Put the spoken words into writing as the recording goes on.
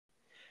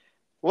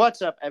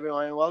What's up,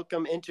 everyone?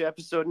 Welcome into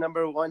episode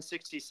number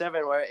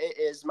 167, where it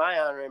is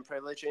my honor and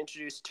privilege to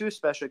introduce two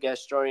special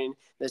guests joining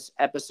this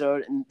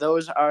episode, and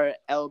those are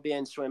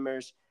Albion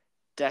swimmers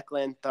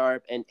Declan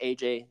Tharp and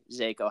AJ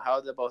Zako. How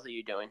are the both of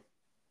you doing?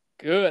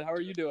 Good. How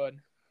are you doing?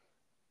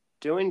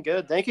 Doing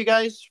good. Thank you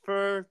guys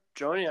for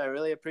joining. I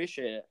really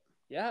appreciate it.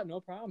 Yeah,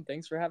 no problem.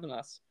 Thanks for having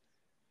us.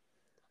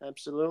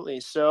 Absolutely.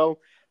 So,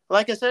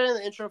 like I said in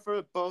the intro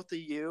for both of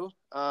you,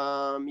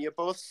 you're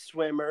both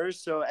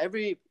swimmers. So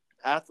every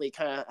athlete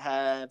kind of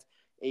have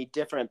a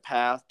different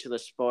path to the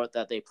sport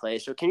that they play.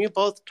 So can you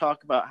both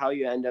talk about how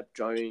you end up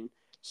joining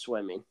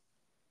swimming?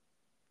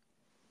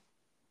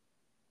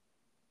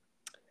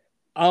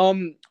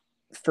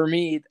 For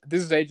me,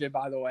 this is AJ,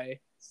 by the way.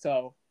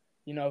 So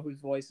you know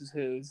whose voice is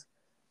whose.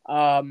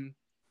 Um,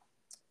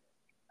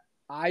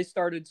 I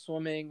started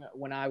swimming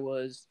when I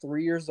was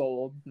 3 years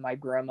old. My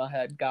grandma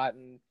had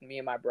gotten me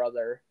and my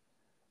brother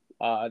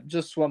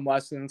just swim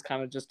lessons,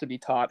 kind of just to be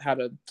taught how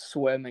to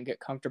swim and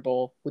get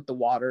comfortable with the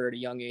water at a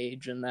young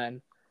age. And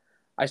then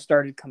I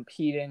started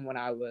competing when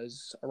I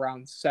was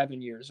around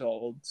 7 years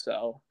old.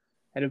 So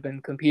I have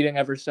been competing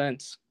ever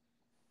since.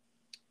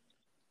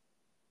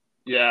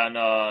 Yeah,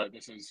 no,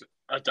 this is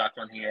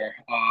Declan here.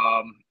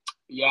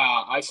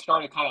 Yeah, I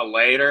started kind of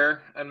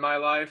later in my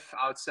life,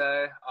 I would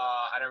say.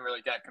 I didn't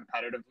really get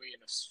competitively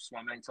into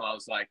swimming till I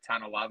was like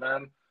 10,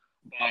 11.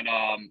 But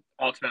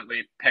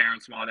ultimately,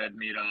 parents wanted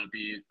me to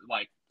be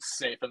like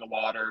safe in the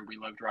water. We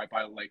lived right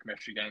by Lake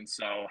Michigan,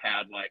 so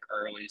had like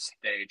early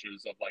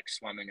stages of like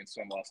swimming and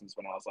swim lessons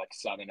when I was like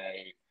 7, 8, and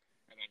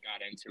then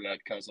got into it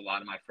because a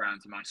lot of my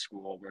friends in my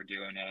school were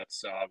doing it.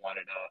 So I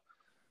wanted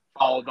to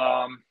follow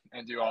them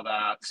and do all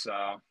that.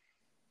 So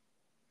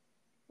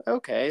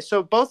Okay,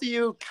 so both of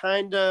you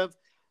kind of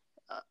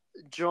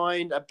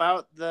joined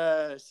about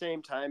the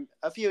same time,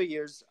 a few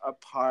years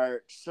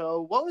apart.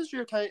 So what was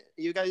you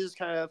guys'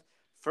 kind of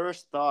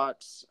first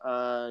thoughts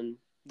on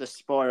the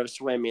sport of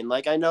swimming?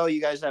 Like, I know you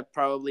guys have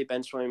probably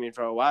been swimming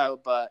for a while,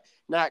 but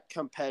not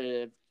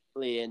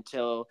competitively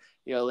until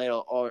you're a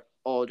little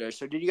older.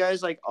 So did you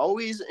guys like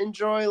always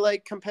enjoy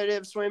like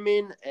competitive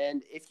swimming?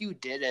 And if you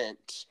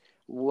didn't,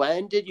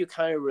 when did you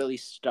kind of really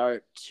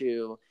start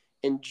to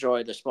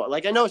enjoy the sport?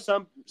 Like, I know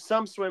some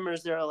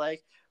swimmers, they're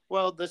like,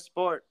 well, the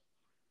sport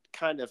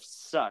kind of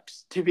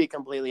sucks, to be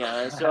completely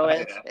honest. So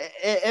yeah.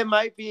 it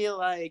might be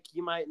like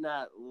you might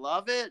not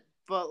love it,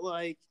 but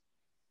like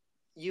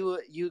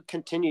you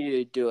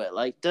continue to do it.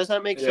 Like, does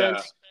that make Yeah.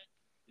 sense?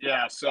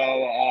 Yeah,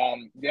 so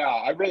yeah,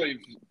 I really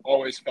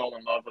always fell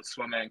in love with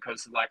swimming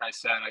because, like I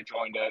said, I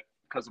joined it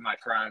because of my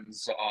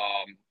friends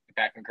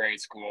back in grade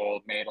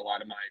school. Made a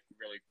lot of my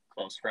really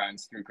close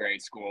friends through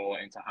grade school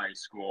into high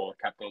school.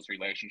 Kept those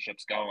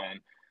relationships going.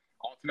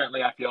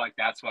 Ultimately, I feel like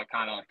that's what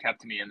kind of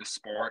kept me in the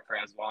sport for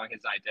as long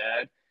as I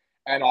did.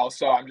 And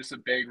also, I'm just a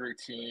big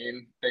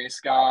routine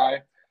based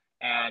guy.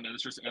 And it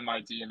was just in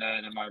my DNA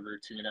and in my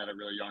routine at a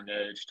really young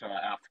age to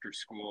after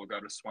school go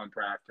to swim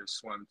practice,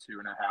 swim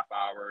 2.5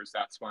 hours.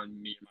 That's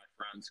when me and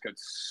my friends could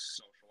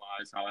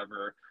socialize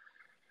however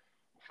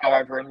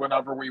and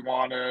whenever we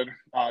wanted.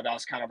 That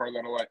was kind of our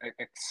little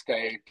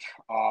escape.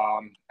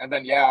 And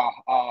then yeah,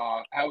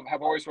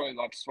 have always really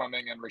loved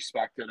swimming and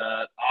respected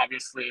it.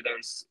 Obviously,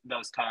 there's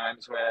those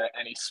times where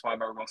any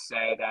swimmer will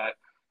say that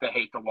they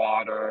hate the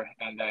water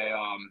and they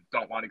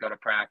don't want to go to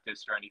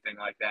practice or anything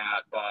like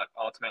that. But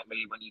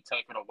ultimately, when you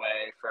take it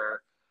away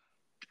for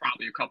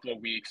probably a couple of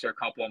weeks or a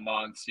couple of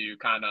months, you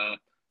kind of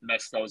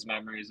miss those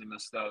memories and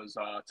miss those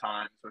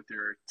times with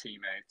your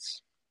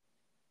teammates.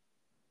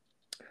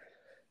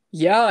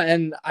 Yeah,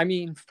 and I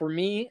mean, for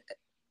me,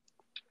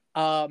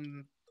 at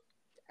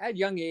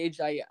young age,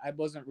 I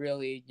wasn't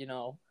really,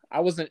 I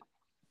wasn't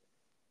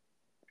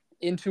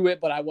into it,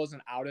 but I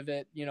wasn't out of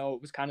it.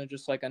 It was kind of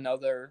just like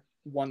another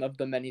one of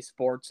the many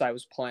sports I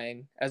was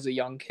playing as a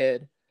young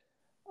kid.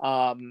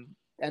 And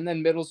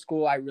then middle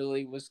school, I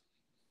really was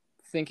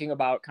thinking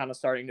about kind of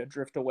starting to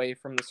drift away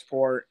from the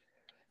sport.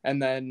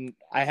 And then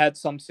I had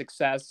some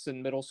success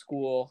in middle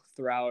school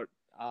throughout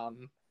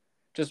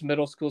just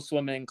middle school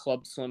swimming,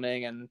 club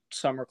swimming, and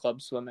summer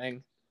club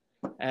swimming.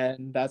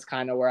 And that's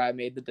kind of where I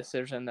made the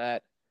decision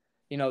that,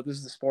 this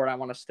is the sport I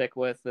want to stick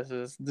with. This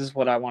is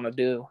what I want to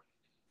do.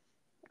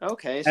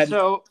 Okay, And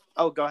so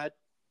go ahead.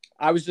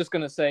 I was just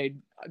going to say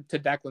to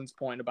Declan's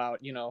point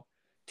about,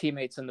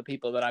 teammates and the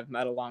people that I've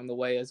met along the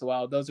way as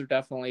well. Those are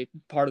definitely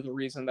part of the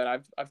reason that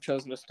I've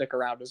chosen to stick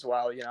around as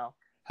well.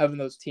 Having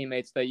those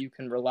teammates that you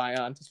can rely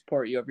on to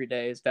support you every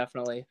day is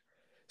definitely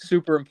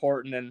super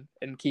important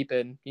and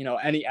keeping,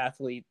 any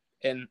athlete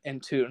in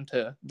tune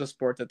to the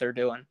sport that they're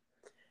doing.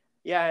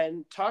 Yeah,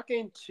 and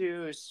talking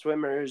to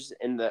swimmers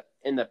in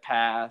the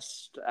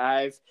past,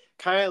 I've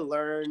kind of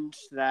learned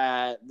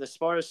that the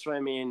sport of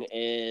swimming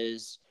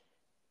is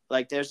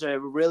like there's a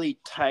really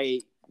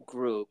tight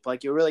group.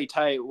 Like, you're really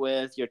tight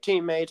with your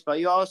teammates, but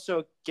you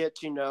also get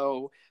to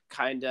know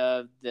kind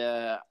of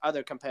the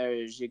other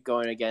competitors you're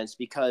going against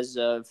because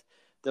of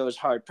those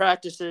hard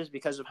practices,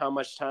 because of how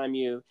much time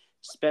you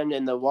spend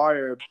in the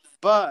water.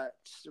 But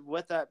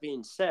with that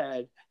being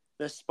said,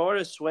 the sport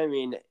of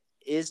swimming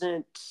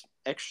isn't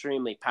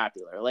extremely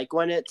popular. Like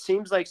when it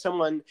seems like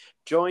someone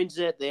joins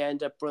it, they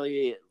end up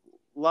really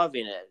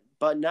loving it.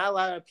 But not a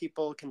lot of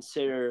people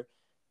consider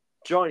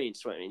joining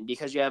swimming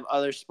because you have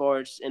other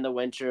sports in the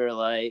winter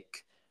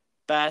like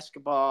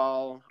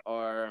basketball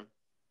or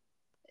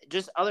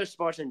just other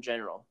sports in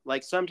general.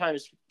 Like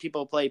sometimes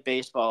people play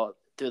baseball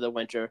through the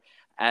winter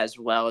as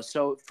well.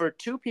 So for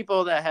two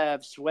people that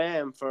have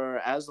swam for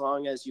as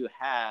long as you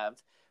have,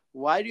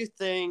 why do you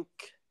think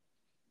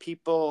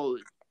people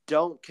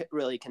don't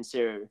really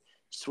consider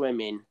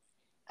swimming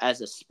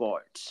as a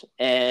sport?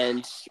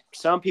 And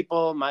some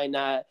people might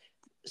not,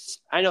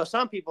 I know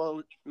some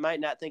people might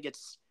not think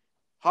it's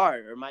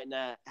hard or might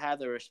not have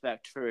the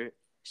respect for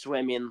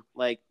swimming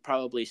like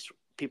probably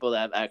people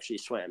that have actually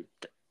swam.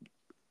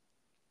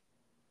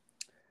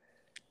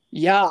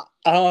 Yeah,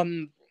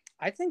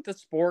 I think the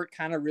sport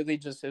kind of really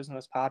just isn't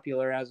as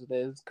popular as it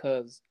is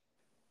because,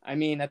 I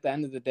mean, at the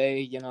end of the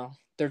day, you know,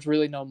 there's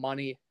really no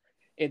money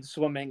in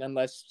swimming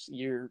unless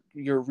you're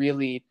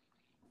really,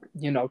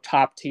 you know,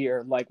 top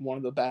tier, like one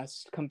of the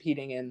best,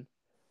 competing in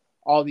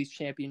all these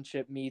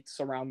championship meets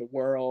around the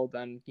world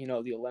and, you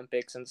know, the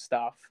Olympics and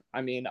stuff.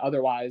 I mean,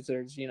 otherwise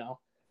there's, you know,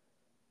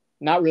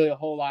 not really a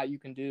whole lot you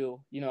can do,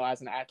 you know,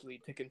 as an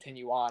athlete to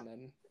continue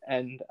on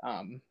and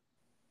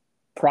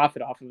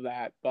profit off of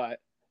that. But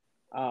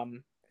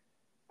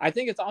I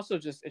think it's also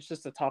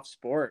just a tough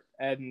sport,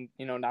 and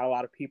you know, not a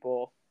lot of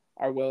people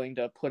are willing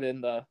to put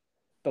in the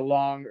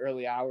long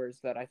early hours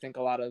that I think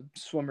a lot of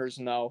swimmers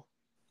know.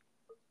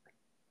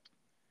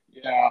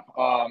 Yeah,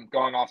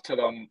 going off to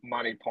the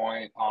money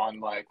point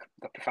on like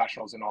the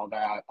professionals and all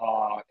that,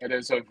 it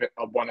is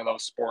one of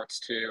those sports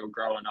too.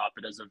 Growing up,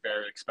 it is a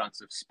very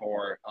expensive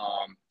sport.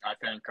 I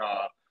think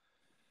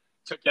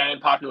to gain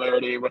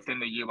popularity within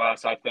the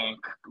U.S., I think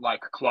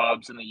like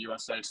clubs in the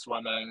USA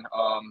Swimming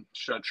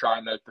should try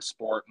and make the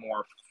sport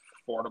more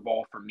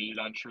affordable for meet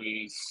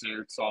entries,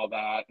 suits, all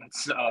that.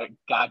 It's a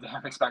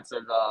goddamn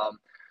expensive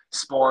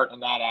sport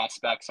in that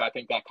aspect. So I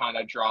think that kind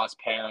of draws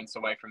parents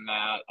away from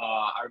that.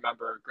 I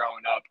remember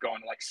growing up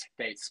going to like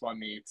state swim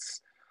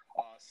meets,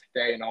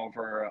 staying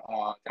over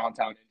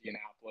downtown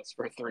Indianapolis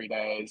for 3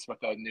 days with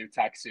a new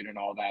tech suit and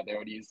all that. They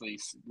would easily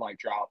like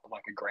drop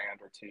like a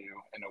grand or two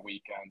in a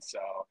weekend. So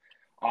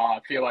I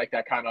feel like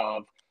that kind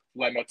of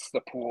limits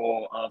the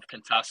pool of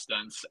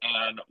contestants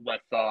and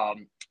with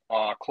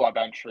club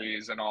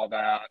entries and all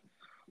that.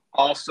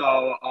 Also,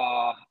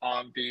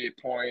 on the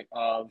point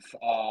of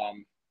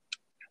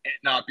it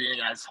not being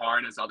as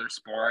hard as other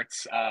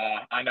sports.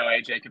 I know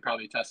AJ could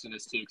probably attest to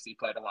this too because he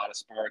played a lot of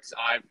sports.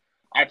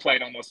 I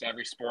played almost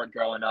every sport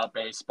growing up.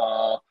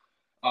 Baseball,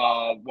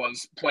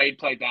 was played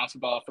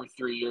basketball for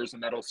 3 years in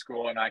middle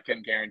school, and I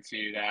can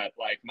guarantee that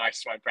like my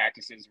swim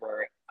practices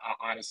were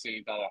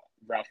honestly the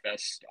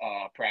roughest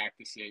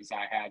practices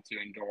I had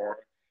to endure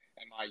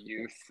in my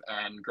youth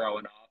and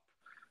growing up.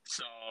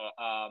 So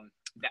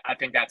I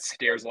think that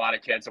steers a lot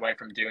of kids away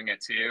from doing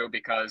it too,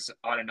 because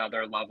on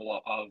another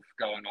level of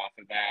going off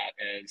of that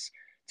is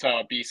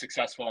to be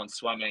successful in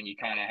swimming, you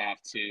kind of have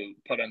to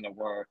put in the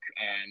work.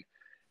 And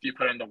if you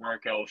put in the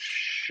work, it'll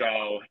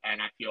show.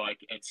 And I feel like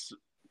it's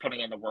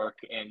putting in the work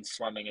in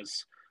swimming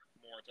is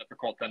more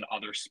difficult than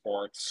other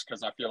sports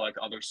because I feel like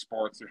other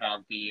sports you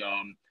have the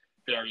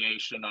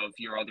variation of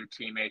your other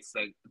teammates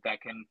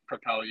that can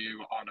propel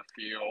you on a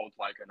field,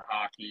 like in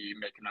hockey,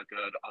 making a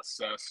good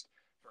assist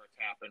for a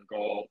tap and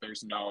goal.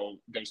 There's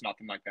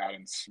nothing like that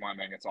in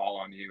swimming. It's all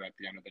on you at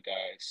the end of the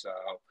day. So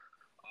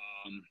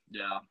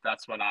yeah,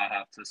 that's what I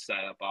have to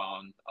say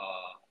about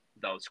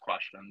those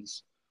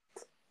questions.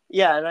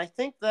 Yeah, and I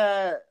think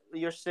that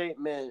your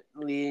statement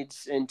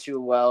leads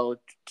into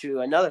to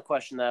another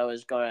question that I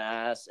was going to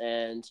ask,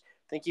 and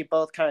I think you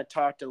both kind of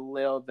talked a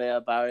little bit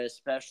about it,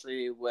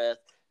 especially with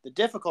the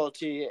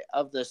difficulty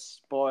of the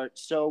sport.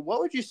 So what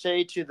would you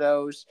say to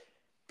those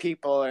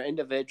people or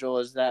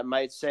individuals that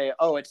might say,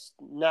 oh, it's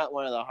not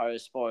one of the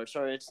hardest sports,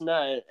 or it's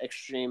not an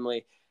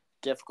extremely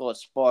difficult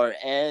sport?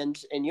 And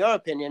in your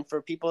opinion,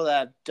 for people that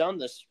have done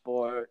the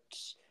sport,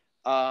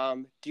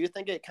 do you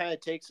think it kind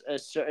of takes a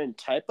certain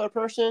type of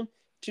person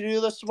to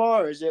do the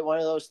sport, or is it one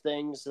of those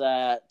things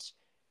that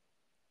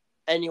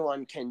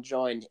anyone can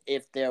join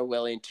if they're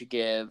willing to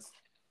give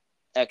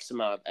X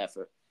amount of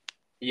effort?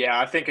 Yeah,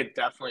 I think it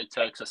definitely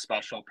takes a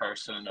special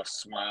person to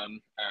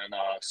swim and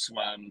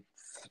swim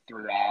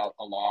throughout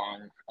a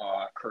long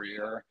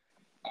career.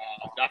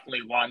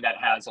 Definitely one that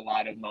has a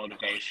lot of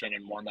motivation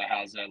and one that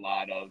has a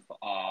lot of,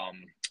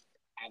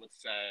 I would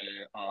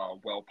say,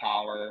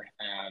 willpower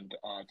and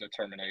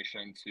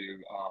determination to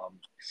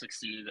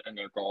succeed in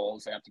their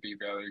goals. They have to be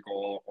very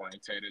goal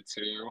orientated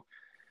too.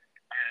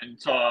 And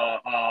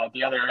to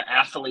the other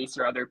athletes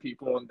or other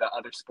people in the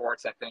other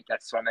sports, I think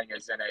that swimming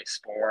is in a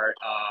sport.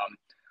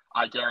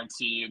 I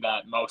guarantee you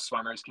that most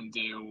swimmers can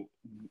do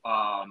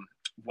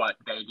what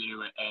they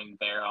do in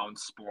their own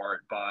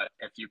sport, but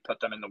if you put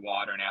them in the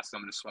water and ask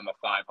them to swim a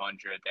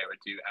 500, they would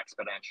do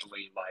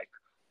exponentially like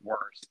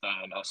worse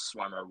than a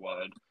swimmer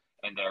would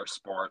in their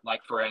sport.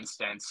 Like for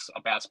instance,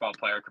 a basketball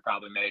player could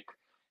probably make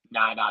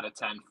 9 out of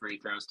 10 free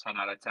throws, 10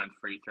 out of 10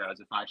 free throws.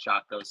 If I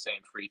shot those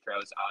same free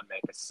throws, I'd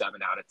make a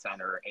 7 out of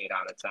 10 or 8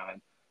 out of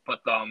 10.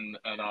 Put them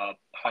in a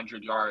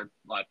 100-yard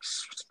like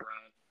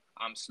sprint,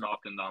 I'm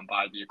smoking them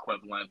by the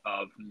equivalent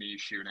of me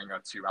shooting a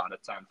 2 out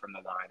of 10 from the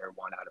line or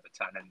 1 out of a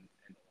 10 in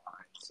the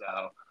line.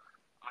 So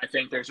I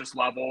think there's just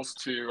levels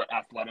to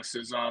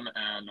athleticism,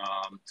 and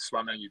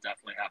swimming, you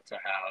definitely have to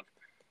have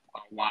a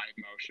wide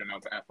motion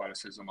of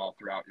athleticism all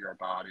throughout your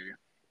body.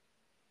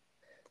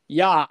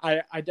 Yeah,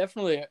 I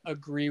definitely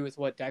agree with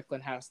what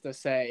Declan has to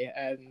say,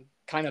 and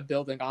kind of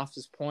building off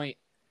his point.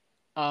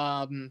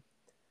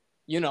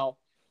 You know,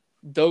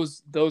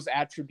 those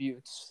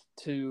attributes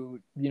to,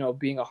 you know,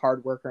 being a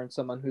hard worker and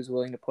someone who's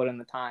willing to put in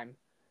the time,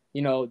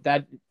 you know,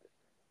 that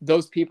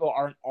those people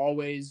aren't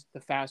always the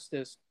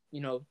fastest,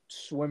 you know,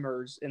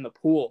 swimmers in the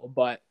pool,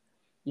 but,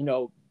 you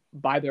know,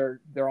 by their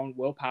own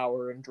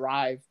willpower and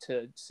drive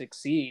to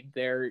succeed,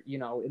 they're, you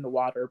know, in the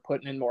water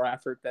putting in more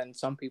effort than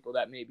some people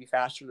that may be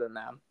faster than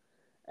them.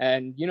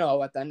 And, you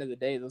know, at the end of the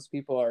day, those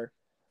people are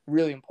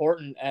really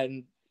important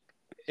and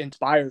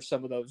inspire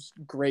some of those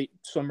great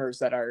swimmers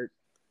that are,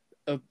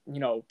 you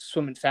know,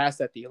 swimming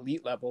fast at the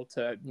elite level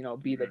to, you know,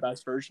 be the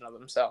best version of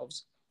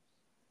themselves.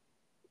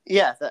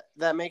 Yeah,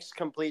 that makes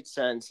complete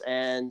sense.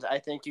 And I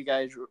think you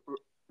guys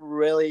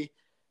really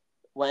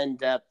went in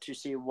depth to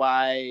see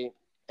why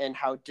and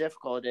how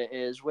difficult it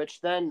is,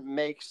 which then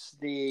makes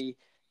the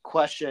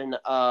question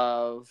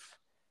of,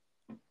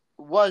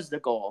 was the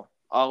goal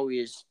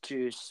always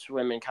to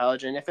swim in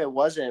college? And if it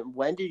wasn't,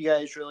 when did you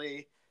guys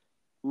really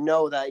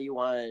know that you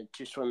wanted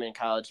to swim in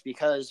college?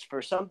 Because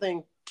for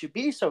something to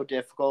be so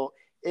difficult,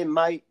 it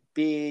might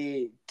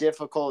be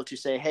difficult to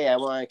say, hey, I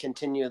want to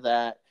continue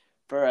that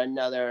for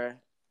another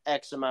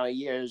X amount of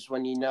years,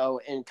 when you know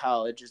in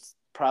college it's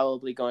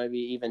probably going to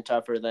be even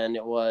tougher than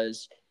it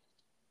was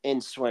in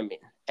swimming.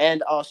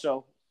 And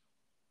also,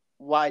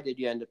 why did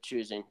you end up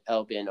choosing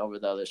Albion over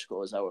the other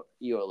schools that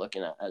you were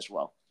looking at as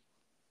well?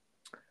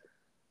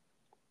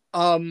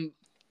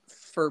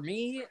 For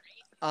me,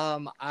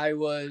 I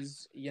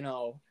was, you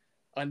know,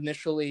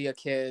 initially a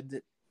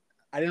kid.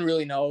 I didn't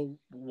really know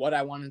what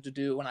I wanted to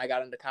do when I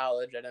got into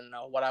college. I didn't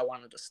know what I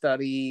wanted to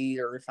study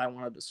or if I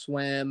wanted to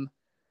swim.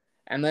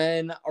 And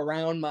then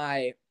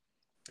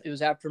it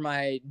was after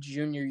my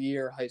junior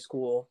year high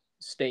school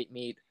state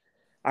meet,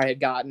 I had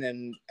gotten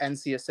an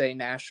NCSA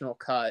national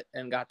cut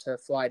and got to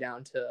fly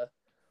down to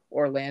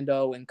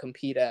Orlando and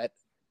compete at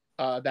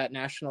that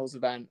nationals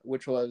event,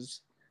 which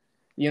was,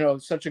 you know,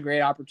 such a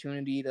great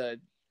opportunity to,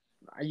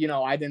 you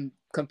know, I didn't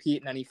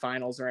compete in any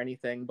finals or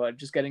anything, but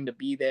just getting to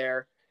be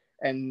there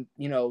and,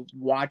 you know,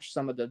 watch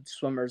some of the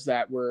swimmers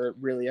that were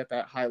really at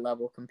that high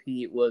level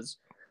compete was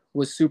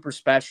super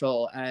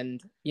special.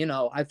 And, you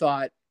know, I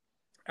thought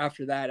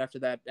after that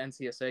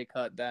NCSA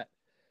cut that,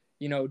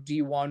 you know,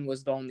 D1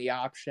 was the only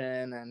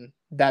option, and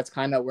that's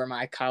kind of where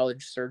my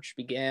college search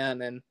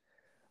began. And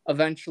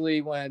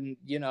eventually when,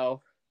 you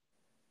know,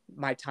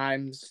 my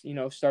times, you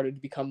know, started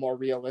to become more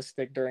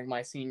realistic during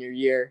my senior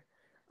year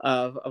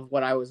of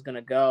what I was going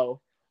to go,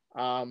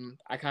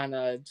 I kind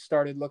of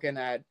started looking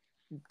at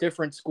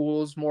different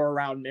schools more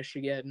around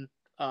Michigan,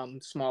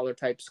 smaller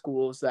type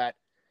schools that,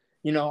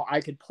 you know,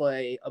 I could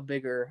play a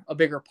bigger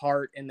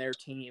part in their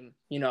team,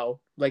 you know,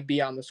 like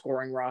be on the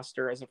scoring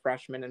roster as a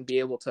freshman and be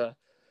able to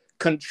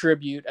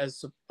contribute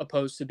as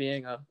opposed to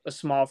being a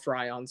small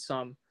fry on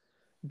some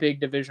big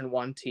Division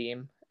I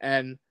team.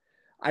 And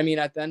I mean,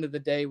 at the end of the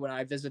day, when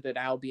I visited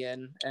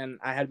Albion and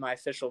I had my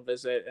official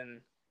visit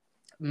and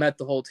met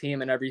the whole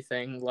team and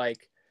everything,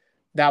 like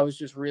that was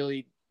just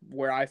really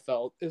where I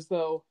felt as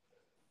though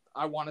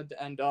I wanted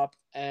to end up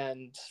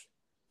and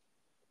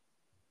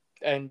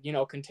you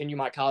know, continue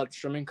my college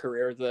swimming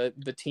career.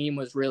 The team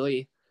was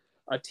really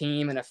a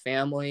team and a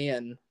family,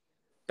 and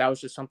that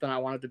was just something I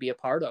wanted to be a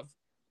part of.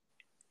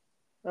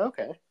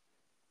 Okay.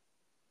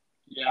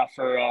 Yeah,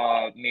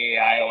 for me,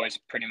 I always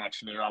pretty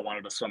much knew I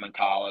wanted to swim in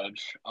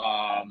college.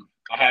 I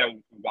had a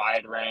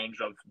wide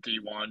range of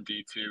D1,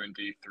 D2, and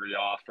D3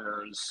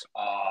 offers,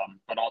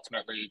 but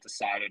ultimately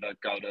decided to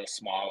go to a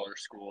smaller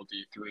school,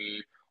 D3,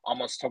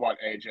 almost to what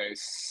AJ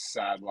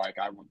said. Like,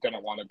 I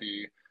didn't want to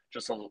be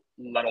just a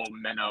little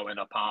minnow in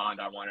a pond.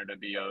 I wanted to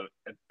be a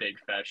big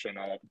fish in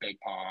a big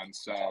pond.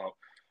 So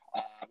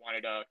I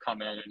wanted to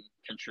come in and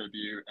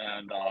contribute,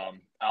 and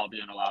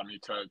Albion allowed me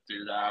to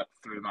do that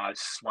through my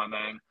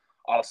swimming.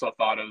 Also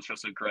thought it was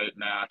just a great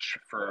match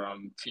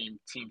from team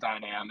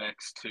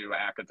dynamics to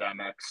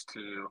academics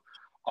to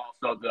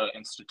also the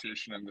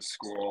institution and the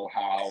school,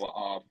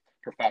 how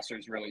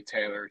professors really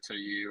tailor to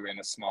you in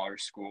a smaller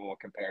school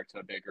compared to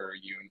a bigger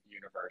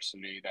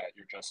university that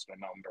you're just a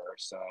number.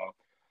 So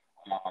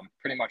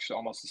pretty much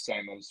almost the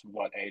same as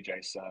what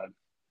AJ said.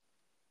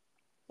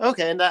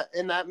 Okay, and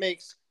that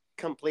makes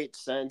complete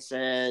sense.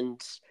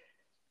 And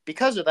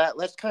because of that,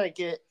 let's kind of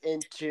get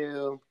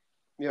into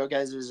your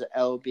guys'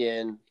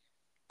 Albion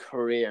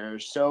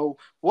careers. So,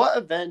 what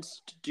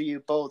events do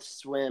you both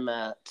swim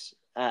at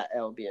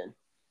Albion?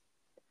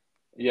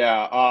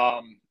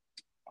 Yeah,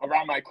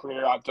 around my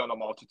career, I've done a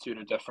multitude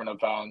of different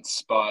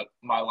events, but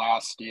my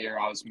last year,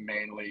 I was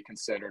mainly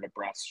considered a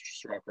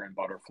breaststroker and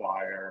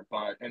butterflyer.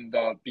 But in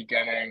the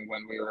beginning,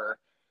 when we were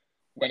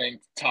winning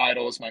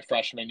titles my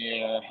freshman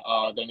year,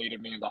 they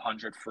needed me in the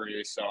 100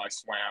 free, so I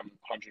swam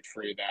 100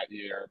 free that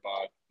year.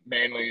 But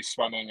mainly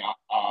swimming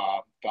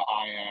the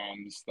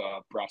IMs,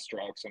 the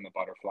breaststrokes, and the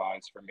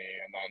butterflies for me,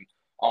 and then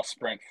all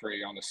sprint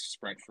free on the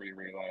sprint free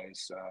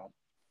relays. So.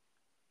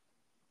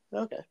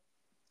 Okay.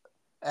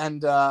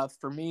 And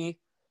for me,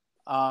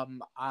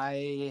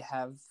 I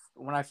have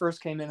when I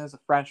first came in as a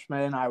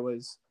freshman, I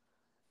was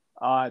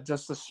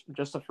just a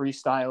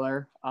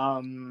freestyler.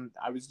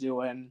 I was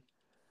doing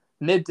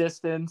mid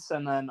distance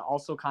and then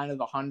also kind of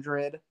the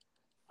 100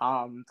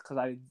 because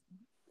I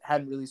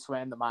hadn't really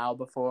swam the mile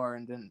before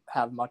and didn't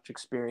have much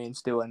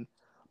experience doing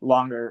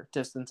longer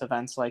distance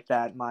events like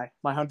that. My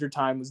 100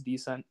 time was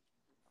decent.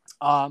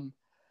 And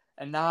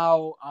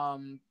now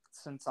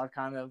since I've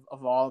kind of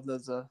evolved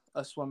as a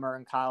swimmer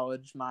in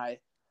college, my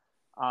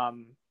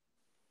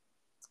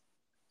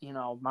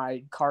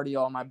my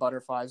cardio on my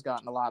butterfly has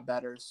gotten a lot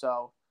better.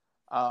 So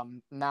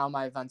now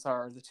my events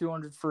are the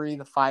 200 free,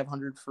 the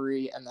 500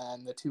 free, and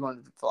then the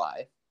 200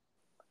 fly.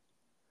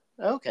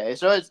 Okay,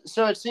 so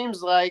it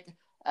seems like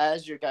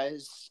as your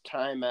guys'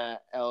 time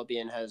at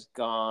Albion has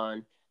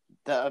gone,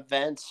 the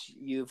events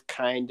you've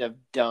kind of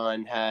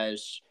done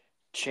has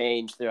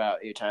changed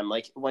throughout your time.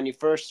 Like when you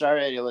first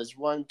started, it was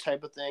one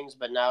type of things,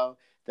 but now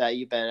that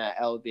you've been at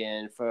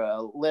Albion for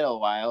a little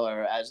while,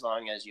 or as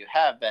long as you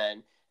have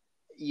been,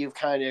 you've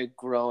kind of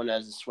grown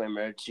as a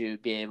swimmer to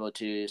be able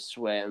to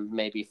swim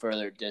maybe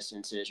further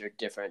distances or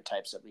different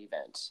types of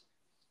events.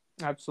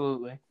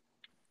 Absolutely.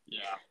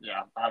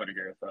 Yeah, I would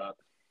agree with that.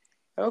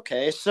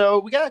 Okay, so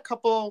we got a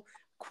couple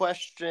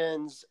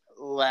questions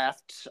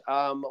left.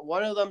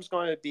 One of them is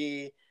going to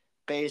be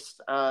based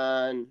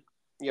on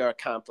your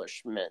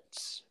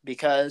accomplishments,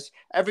 because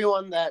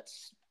everyone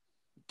that's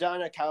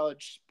done a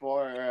college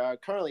sport or are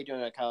currently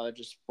doing a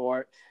college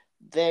sport,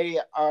 they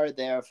are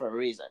there for a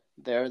reason.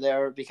 They're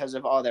there because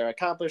of all their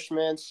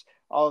accomplishments,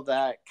 all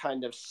that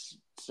kind of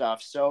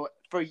stuff. So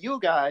for you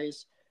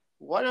guys,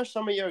 what are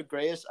some of your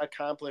greatest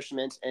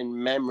accomplishments and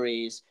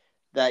memories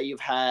that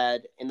you've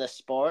had in the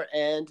sport,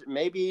 and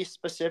maybe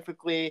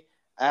specifically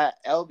at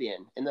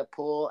Albion, in the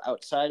pool,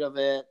 outside of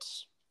it?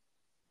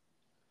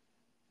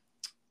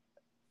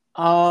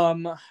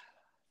 For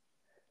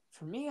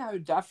me, I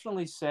would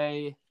definitely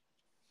say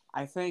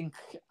I think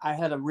I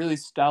had a really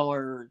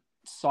stellar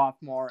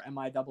sophomore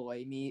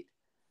MIAA meet.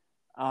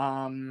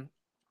 I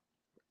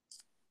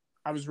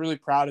was really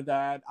proud of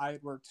that. I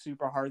had worked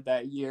super hard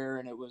that year,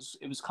 and it was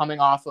coming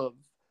off of,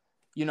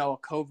 a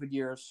COVID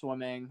year of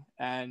swimming,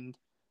 and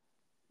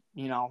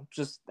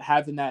just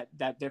having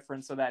that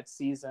difference of that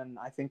season.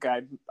 I think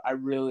I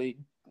really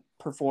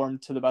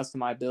performed to the best of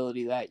my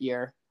ability that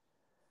year.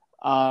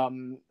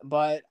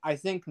 But I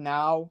think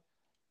now,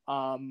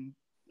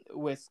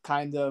 with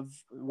kind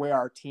of where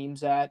our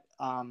team's at,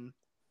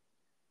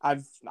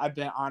 I've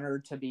been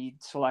honored to be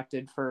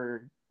selected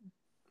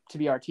to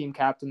be our team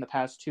captain the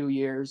past 2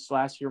 years,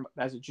 last year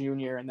as a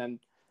junior and then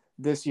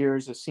this year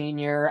as a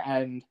senior.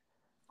 And,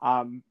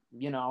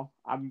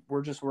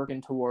 we're just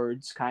working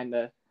towards kind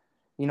of,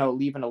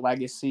 leaving a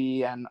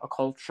legacy and a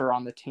culture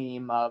on the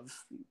team of,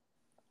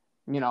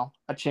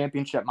 a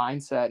championship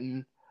mindset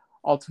and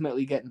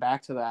ultimately getting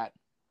back to that.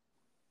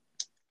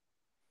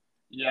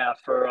 Yeah,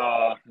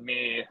 for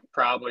me,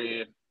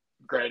 probably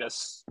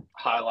greatest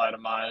highlight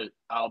of my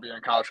Albion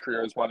college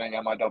career is winning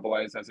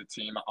MIAAs as a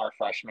team our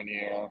freshman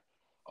year.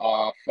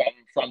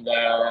 From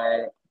there,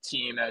 our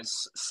team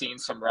has seen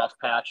some rough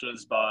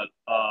patches, but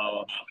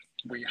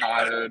we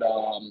hired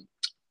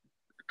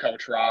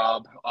Coach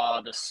Rob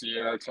this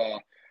year to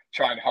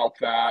try and help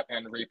that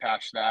and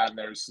repatch that. And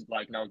there's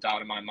no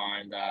doubt in my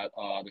mind that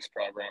this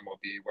program will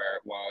be where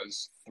it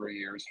was 3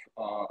 years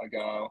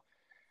ago.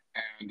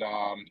 And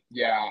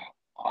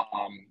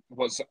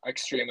was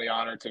extremely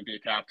honored to be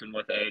captain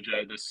with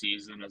AJ this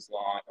season,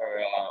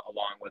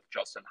 along with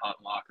Justin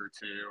Huttenlocker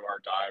too, our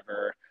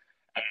diver.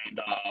 And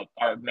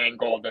our main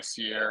goal this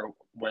year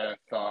with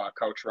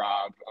Coach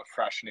Rob, a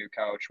fresh new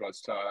coach,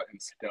 was to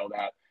instill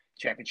that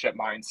championship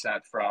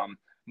mindset from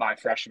my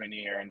freshman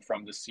year and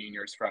from the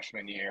seniors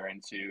freshman year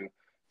into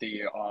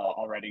the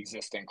already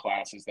existing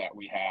classes that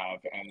we have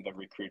and the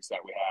recruits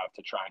that we have,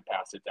 to try and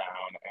pass it down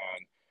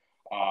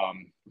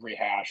and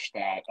rehash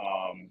that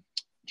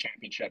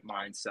championship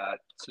mindset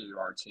to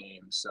our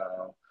team.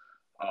 So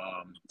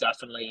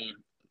definitely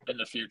in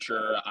the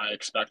future, I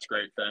expect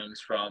great things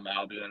from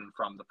Albion,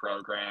 from the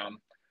program,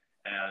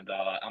 and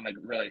I'm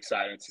really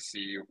excited to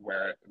see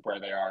where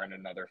they are in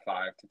another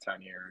 5 to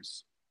 10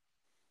 years.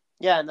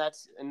 Yeah, and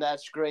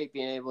that's great,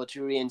 being able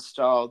to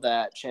reinstall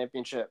that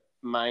championship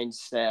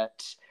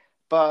mindset.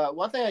 But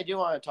one thing I do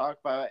want to talk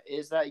about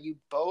is that you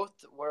both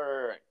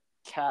were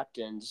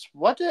captains.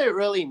 What did it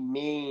really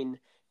mean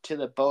to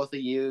the both of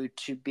you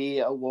to be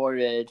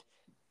awarded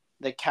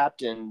the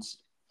captains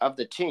of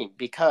the team?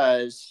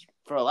 Because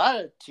for a lot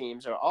of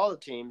teams, or all the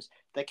teams,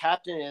 the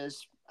captain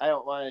is I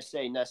don't want to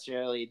say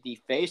necessarily the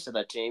face of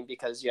the team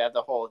because you have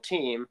the whole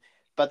team,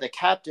 but the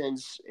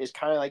captains is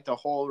kind of like the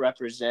whole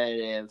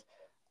representative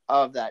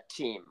of that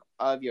team,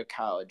 of your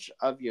college,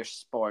 of your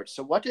sport.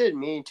 So what did it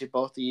mean to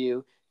both of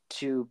you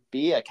to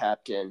be a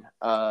captain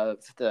of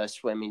the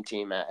swimming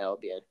team at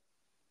Albion?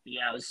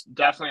 Yeah, it's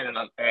definitely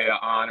an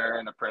honor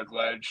and a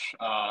privilege.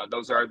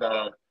 Those are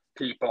the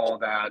people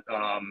that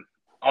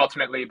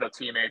ultimately the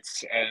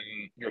teammates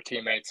and your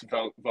teammates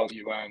vote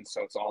you in.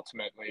 So it's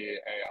ultimately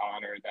a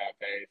honor that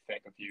they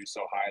think of you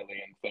so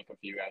highly and think of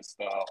you as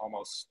the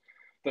almost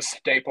the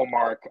staple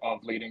mark of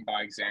leading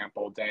by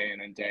example day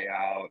in and day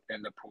out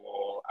in the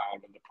pool,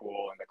 out of the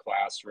pool, in the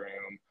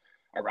classroom,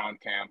 around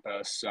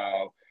campus.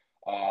 So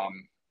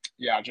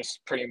yeah,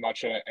 just pretty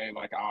much a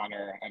like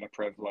honor and a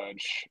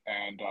privilege,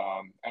 and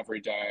every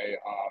day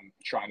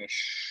trying to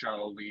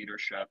show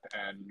leadership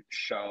and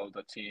show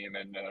the team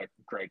in a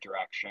great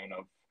direction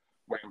of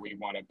where we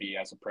want to be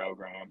as a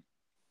program.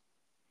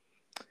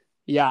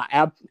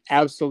 Yeah,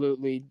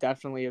 absolutely,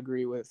 definitely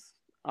agree with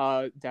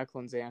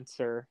Declan's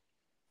answer.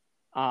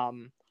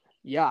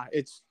 Yeah,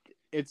 it's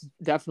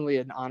definitely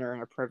an honor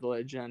and a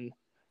privilege, and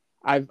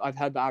I've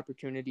had the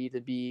opportunity to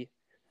be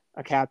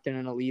a captain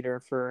and a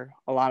leader for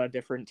a lot of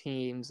different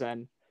teams,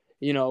 and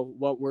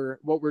what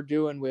we're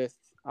doing with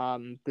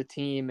the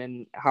team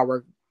and how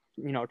we're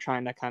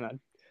trying to kind of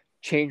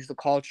change the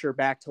culture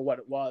back to what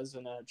it was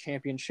in a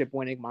championship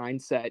winning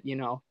mindset.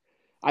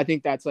 I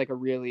think that's like a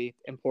really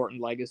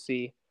important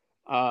legacy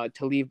to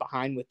leave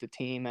behind with the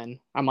team, and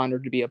I'm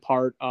honored to be a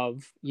part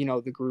of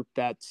the group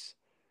that's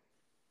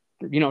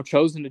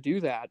chosen to do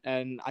that.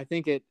 And I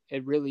think it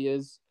really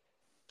is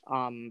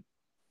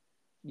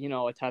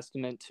a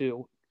testament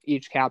to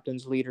each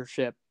captain's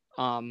leadership,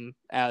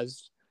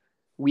 as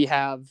we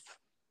have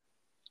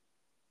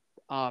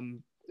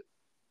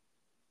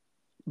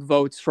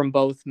votes from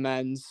both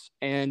men's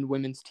and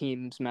women's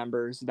teams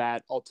members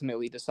that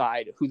ultimately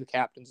decide who the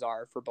captains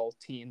are for both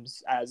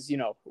teams. As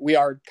we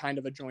are kind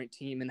of a joint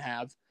team and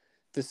have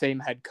the same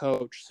head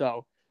coach,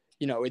 so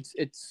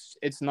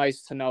it's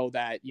nice to know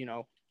that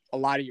a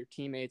lot of your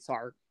teammates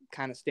are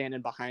kind of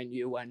standing behind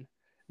you when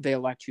they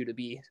elect you to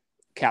be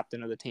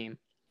captain of the team.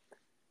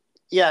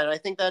 Yeah, and I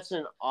think that's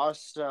an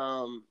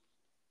awesome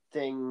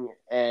thing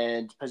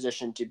and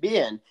position to be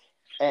in.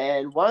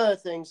 And one of the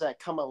things that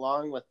come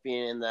along with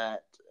being in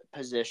that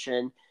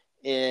position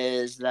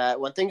is that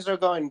when things are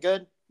going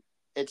good,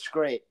 it's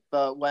great.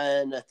 But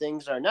when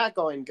things are not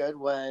going good,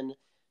 when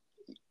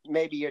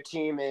maybe your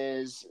team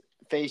is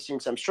facing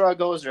some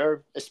struggles,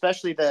 or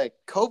especially the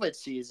COVID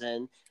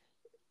season,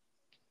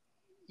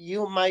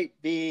 you might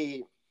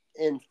be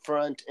in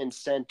front and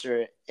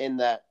center in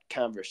that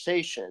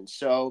conversation.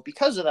 So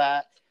because of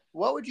that,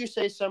 what would you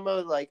say some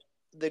of like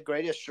the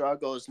greatest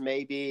struggles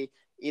maybe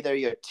either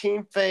your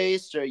team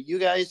faced or you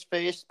guys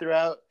faced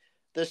throughout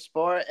the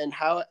sport, and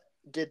how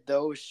did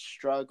those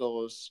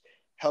struggles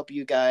help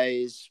you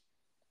guys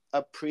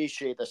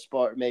appreciate the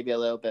sport maybe a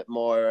little bit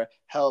more,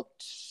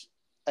 helped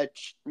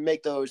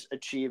make those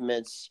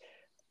achievements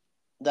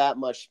that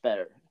much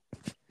better?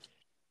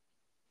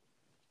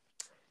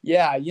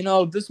 Yeah,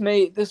 this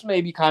may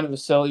be kind of a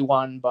silly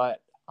one,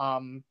 but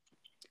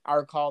I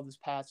recall this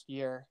past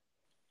year,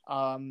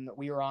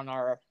 we were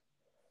on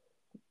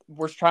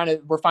we're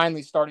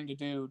finally starting to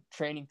do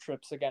training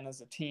trips again as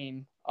a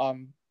team,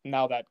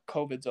 now that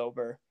COVID's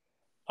over.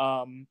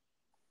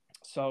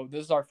 So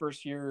this is our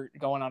first year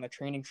going on a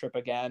training trip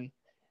again,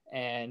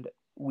 and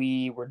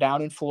we were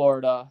down in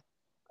Florida.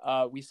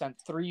 We sent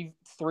three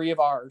of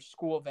our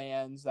school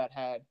vans that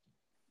had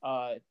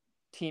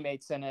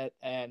teammates in it,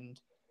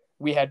 and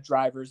we had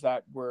drivers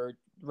that were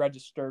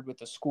registered with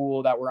the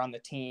school that were on the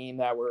team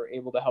that were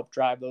able to help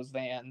drive those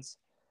vans,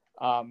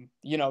 down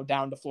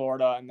to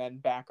Florida and then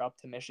back up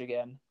to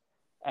Michigan.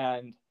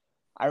 And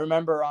I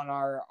remember on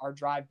our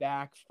drive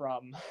back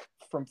from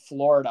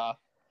Florida,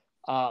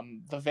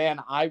 the van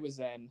I was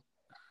in,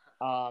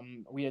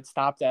 we had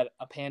stopped at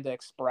a Panda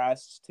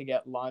Express to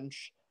get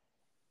lunch.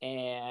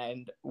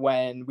 And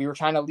when we were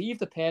trying to leave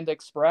the Panda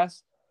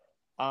Express,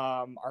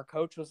 our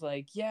coach was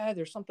like, yeah,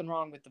 there's something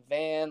wrong with the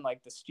van.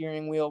 Like the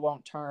steering wheel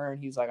won't turn.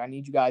 He's like, I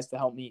need you guys to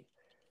help me,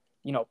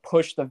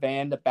 push the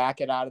van to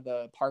back it out of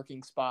the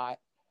parking spot.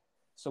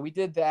 So we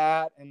did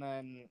that. And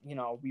then,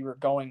 we were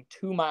going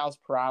 2 miles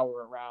per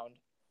hour around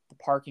the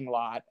parking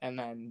lot, and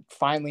then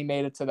finally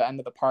made it to the end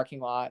of the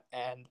parking lot,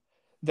 and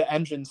the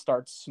engine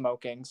starts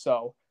smoking.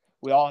 So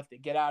we all have to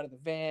get out of the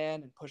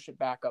van and push it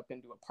back up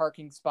into a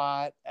parking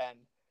spot. And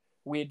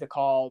we had to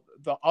call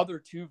the other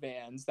two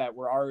vans that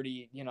were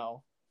already,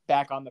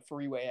 back on the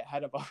freeway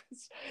ahead of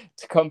us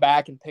to come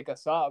back and pick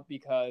us up,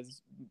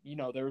 because,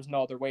 there was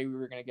no other way we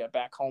were going to get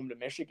back home to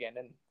Michigan,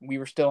 and we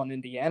were still in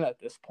Indiana at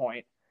this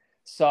point.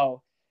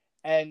 So,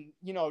 and,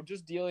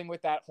 just dealing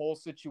with that whole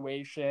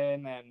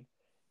situation and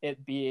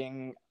it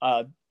being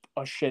a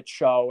shit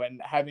show,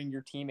 and having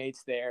your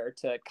teammates there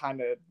to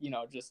kind of,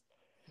 just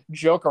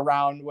joke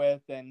around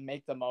with and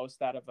make the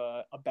most out of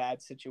a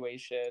bad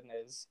situation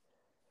is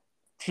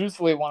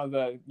truthfully one of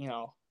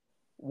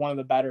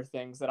the better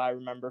things that I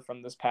remember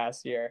from this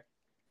past year.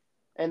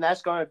 And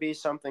that's going to be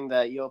something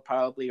that you'll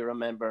probably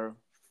remember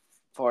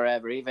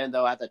forever, even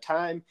though at the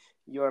time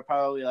you were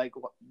probably like,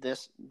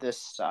 this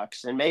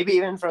sucks. And maybe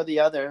even for the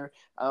other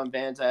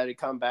vans that had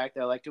come back,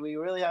 they're like, do we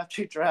really have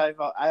to drive?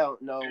 I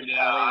don't know Dude, yeah,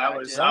 how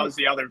they I was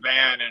the other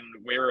van,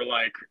 and we were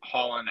like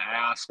hauling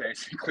ass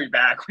basically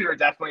back. We were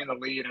definitely in the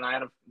lead, and I had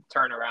to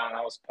turn around.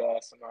 I was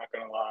pissed. I'm not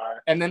gonna lie.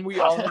 And then we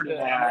I was all pretty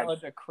mad.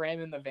 had to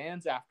cram in the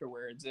vans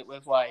afterwards. It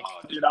was like,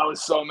 Oh, dude, I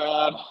was so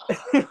mad.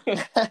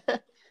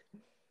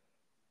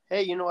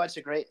 Hey, you know what's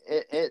a great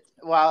it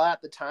while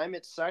at the time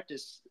it sucked,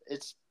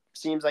 it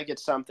seems like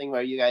it's something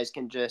where you guys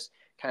can just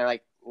kind of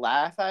like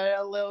laugh at it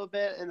a little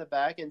bit in the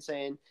back and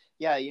saying,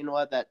 yeah, you know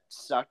what, that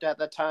sucked at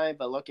the time,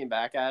 but looking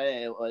back at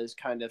it, it was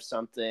kind of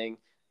something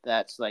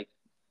that's like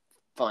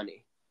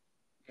funny.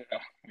 Yeah,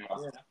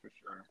 for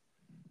sure.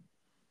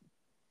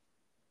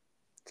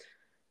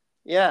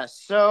 Yeah,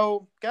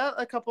 so got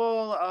a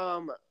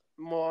couple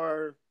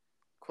more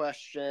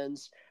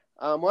questions.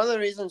 One of the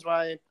reasons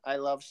why I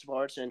love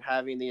sports and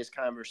having these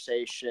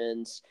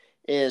conversations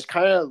is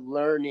kind of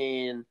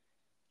learning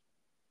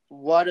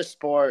what a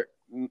sport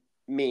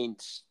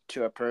means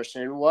to a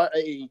person, what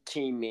a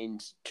team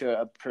means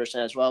to a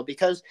person as well,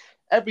 because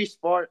every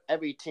sport,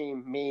 every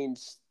team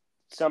means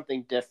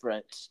something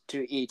different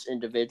to each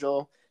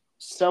individual.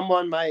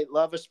 Someone might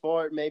love a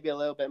sport maybe a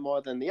little bit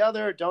more than the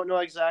other, don't know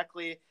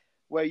exactly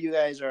where you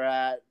guys are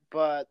at,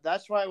 but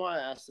that's why I want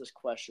to ask this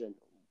question.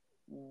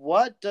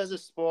 What does a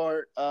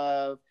sport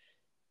of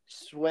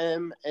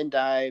swim and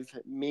dive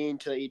mean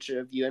to each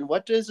of you, and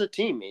what does a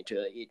team mean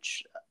to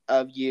each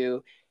of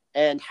you,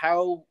 and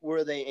how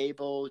were they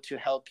able to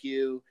help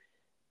you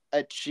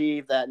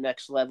achieve that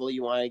next level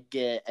you want to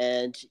get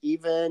and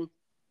even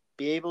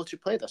be able to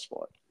play the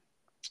sport?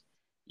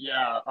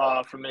 Yeah,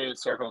 for me, it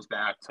circles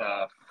back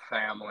to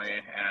family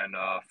and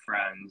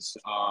friends.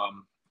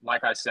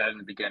 Like I said in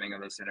the beginning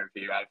of this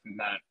interview, I've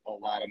met a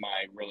lot of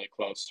my really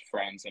close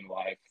friends in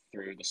life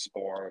through the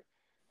sport,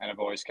 and I've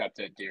always kept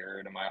it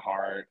dear to my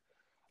heart.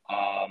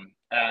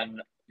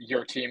 And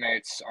your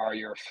teammates are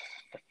your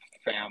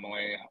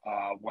family,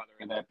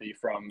 whether that be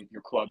from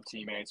your club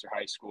teammates or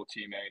high school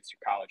teammates or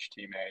college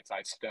teammates.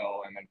 I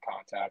still am in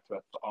contact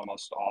with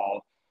almost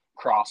all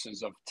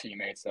crosses of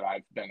teammates that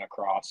I've been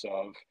across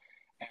of.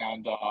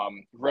 And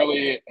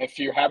really, if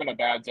you're having a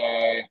bad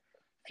day,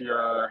 if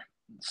you're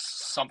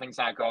something's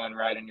not going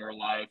right in your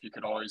life, you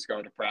could always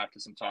go to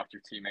practice and talk to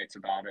your teammates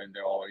about it, and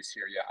they'll always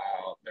hear you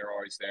out. They're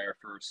always there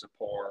for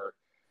support.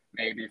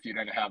 Maybe if you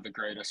didn't have the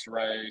greatest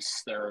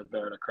race, they're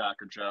there to crack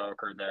a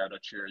joke or there to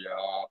cheer you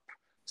up.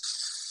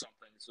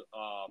 Something's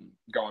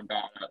going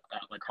bad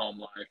at like home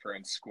life or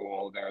in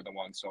school, they're the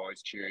ones to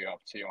always cheer you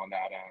up too on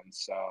that end.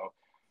 So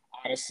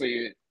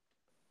honestly,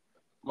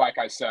 like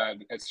I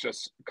said, it's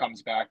just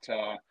comes back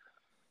to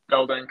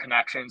building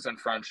connections and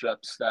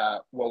friendships that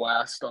will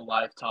last a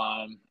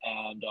lifetime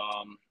and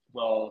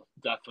will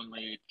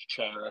definitely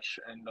cherish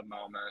in the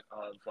moment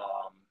of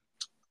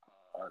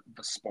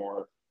the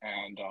sport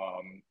and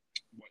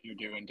what you're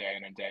doing day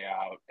in and day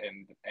out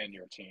in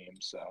your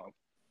team. So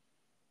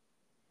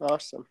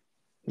Awesome.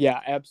 yeah,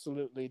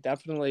 absolutely.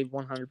 Definitely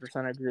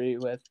 100% agree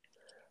with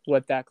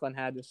what Declan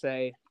had to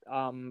say.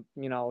 You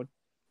know,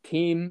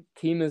 team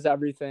is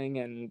everything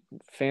and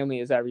family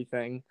is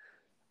everything.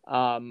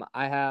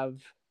 I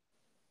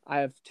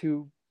have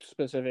two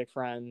specific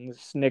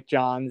friends, Nick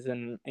Johns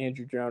and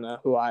Andrew Jonah,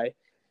 who I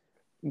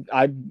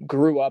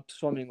grew up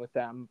swimming with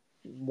them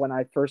when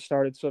I first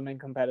started swimming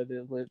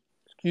competitively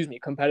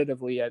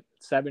at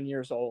 7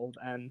 years old,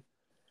 and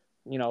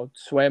you know,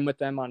 swam with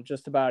them on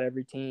just about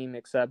every team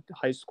except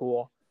high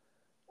school,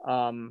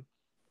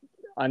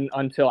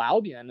 until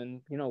Albion,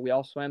 and you know, we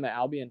all swam at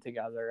Albion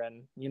together,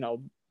 and you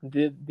know,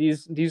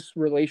 these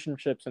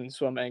relationships in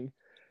swimming,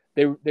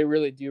 they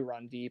really do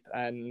run deep,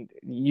 and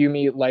you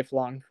meet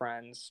lifelong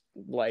friends.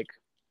 Like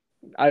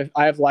I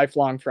have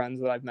lifelong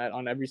friends that I've met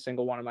on every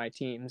single one of my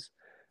teams,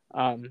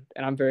 and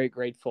I'm very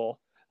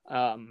grateful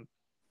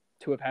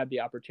to have had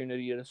the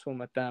opportunity to swim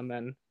with them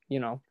and you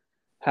know,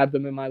 have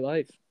them in my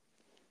life.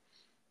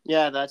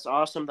 Yeah, that's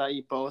awesome that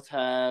you both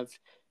have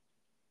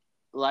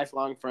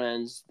lifelong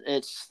friends.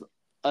 It's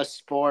a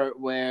sport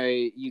where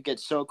you get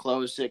so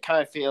close, it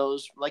kind of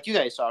feels like you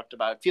guys talked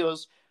about, it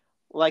feels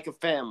like a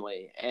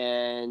family.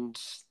 And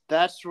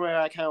that's where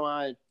I kind of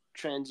want to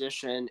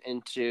transition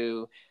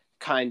into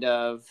kind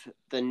of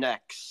the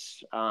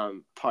next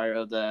part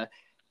of the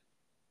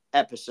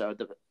episode,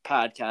 the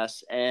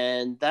podcast,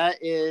 and that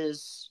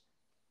is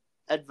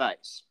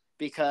advice.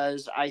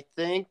 Because I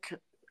think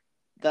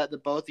that the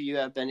both of you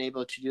have been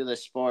able to do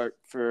this sport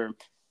for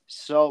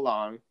so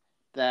long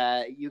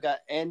that you got,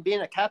 and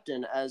being a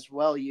captain as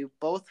well, you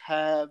both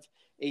have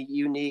a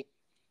unique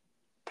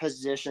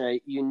position,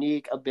 a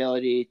unique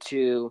ability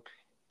to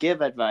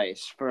give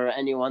advice for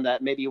anyone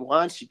that maybe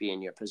wants to be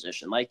in your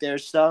position. Like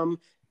there's some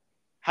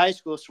high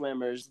school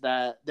swimmers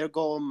that their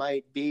goal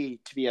might be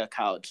to be a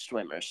college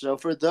swimmer. So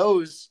for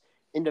those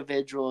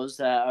individuals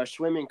that are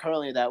swimming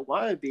currently that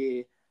want to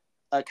be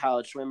a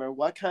college swimmer,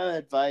 what kind of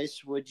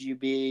advice would you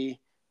be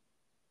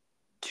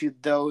to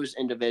those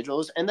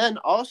individuals? And then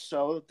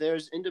also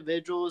there's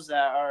individuals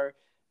that are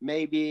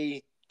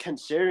maybe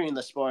considering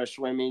the sport of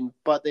swimming,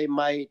 but they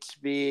might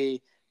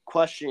be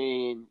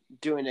questioning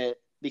doing it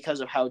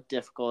because of how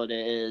difficult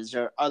it is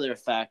or other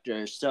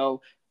factors.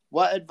 So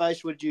what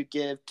advice would you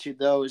give to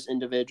those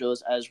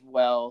individuals as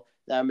well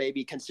that may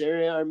be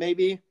considering it or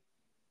maybe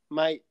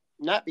might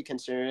not be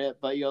considering it,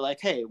 but you're like,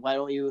 hey, why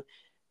don't you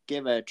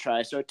give it a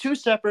try? So two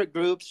separate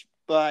groups,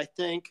 but I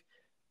think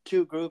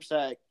two groups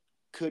that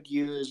could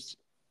use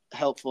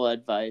helpful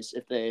advice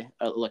if they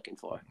are looking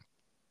for.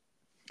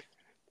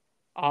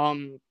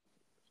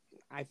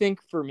 I think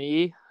for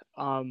me,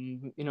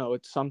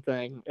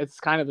 it's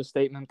kind of a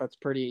statement that's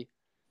pretty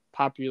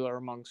popular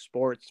among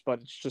sports,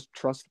 but it's just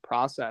trust the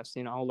process.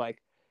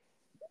 Like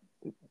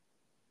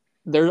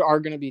there are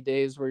going to be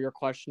days where you're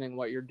questioning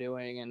what you're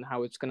doing and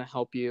how it's going to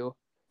help you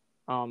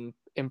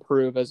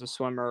improve as a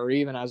swimmer or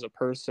even as a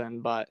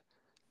person. But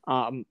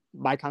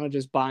by kind of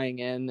just buying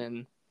in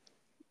and,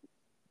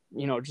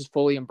 just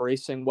fully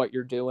embracing what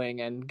you're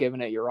doing and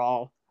giving it your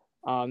all,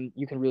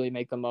 you can really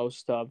make the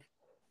most of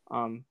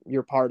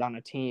your part on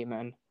a team.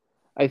 And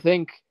I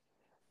think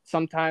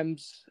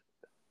sometimes,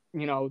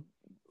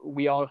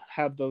 we all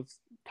have those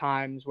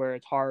times where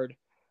it's hard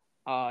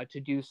to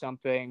do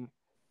something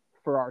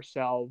for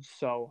ourselves.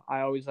 So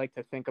I always like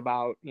to think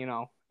about,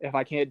 if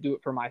I can't do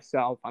it for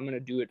myself, I'm going to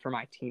do it for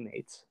my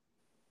teammates.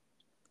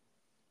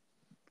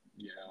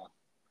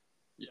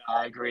 Yeah,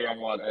 I agree on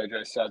what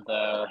AJ said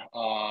there.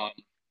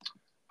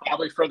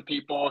 Probably for the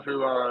people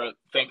who are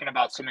thinking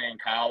about swimming in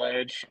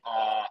college,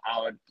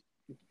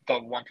 the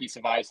one piece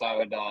of advice I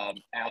would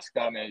ask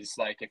them is,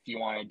 like, if you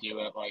want to do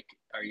it, like,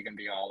 are you going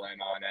to be all in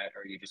on it,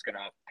 or are you just going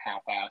to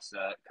half-ass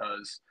it?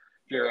 Because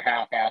if you're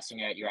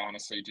half-assing it, you're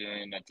honestly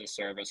doing a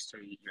disservice to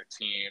your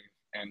team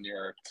and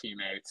your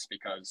teammates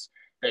because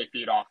they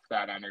feed off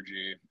that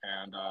energy.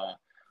 And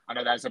I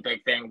know that's a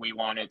big thing we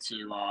wanted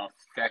to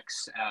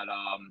fix at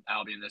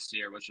Albion this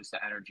year, was just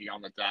the energy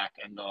on the deck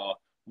and the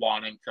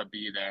wanting to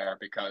be there,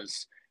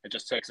 because it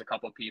just takes a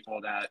couple people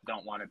that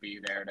don't want to be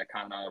there to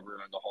kind of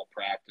ruin the whole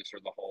practice or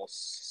the whole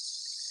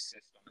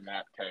system in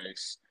that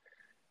case.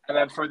 And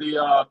then for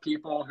the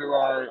people who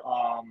are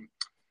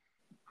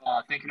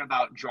thinking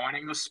about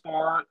joining the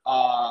sport,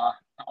 the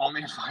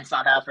only advice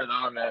I'd have for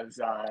them is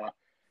to,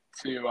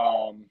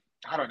 I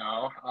don't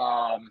know,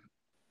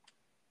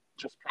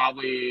 just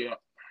probably,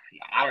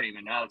 I don't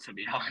even know, to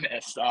be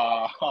honest,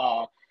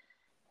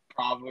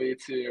 probably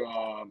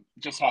to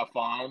just have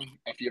fun.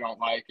 If you don't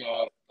like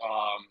it,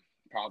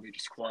 probably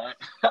just quit.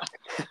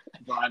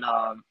 But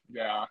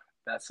yeah,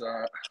 that's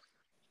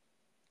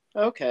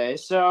Okay,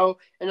 so,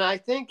 and I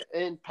think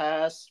in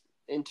past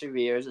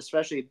interviews,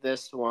 especially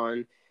this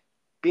one,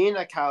 being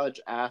a college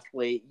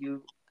athlete,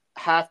 you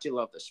have to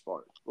love the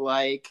sport.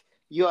 Like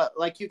you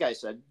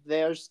guys said,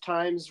 there's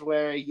times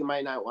where you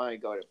might not want to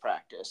go to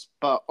practice,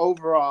 but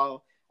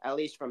overall, at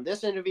least from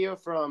this interview,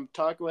 from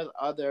talking with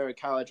other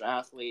college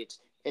athletes,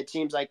 it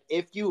seems like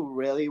if you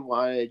really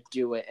want to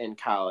do it in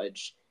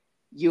college,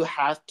 you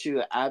have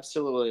to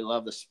absolutely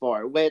love the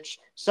sport, which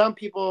some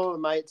people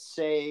might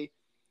say,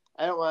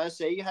 I don't want to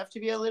say you have to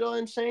be a little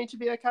insane to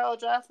be a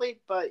college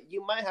athlete, but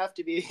you might have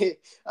to be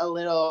a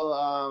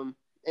little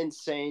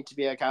insane to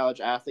be a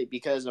college athlete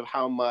because of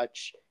how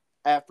much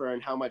effort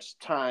and how much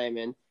time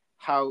and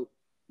how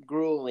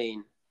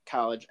grueling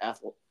college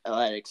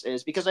athletics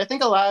is. Because I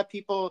think a lot of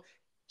people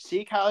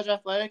see college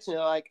athletics and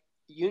they're like,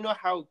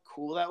 how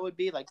cool that would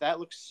be? Like, that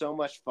looks so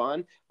much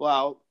fun.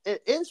 Well,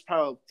 it is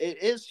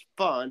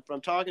fun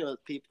from talking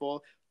with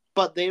people,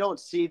 but they don't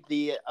see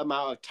the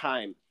amount of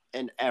time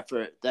and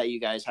effort that you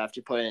guys have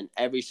to put in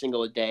every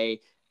single day.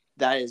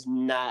 That is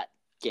not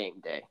game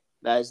day.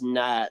 That is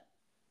not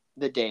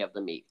the day of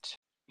the meet.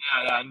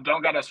 Yeah, and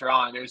don't get us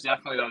wrong. There's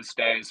definitely those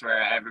days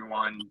where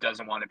everyone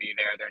doesn't want to be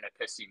there. They're in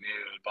a pissy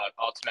mood. But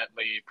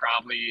ultimately,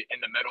 probably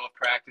in the middle of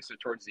practice or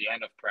towards the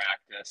end of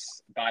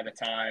practice, by the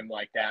time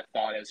like that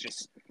thought is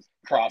just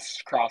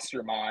crossed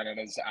your mind and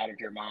is out of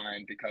your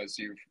mind because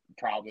you've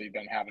probably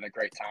been having a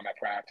great time at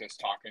practice,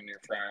 talking to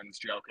your friends,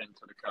 joking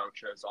to the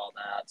coaches, all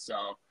that.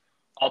 So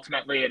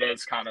ultimately, it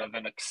is kind of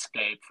an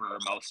escape for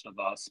most of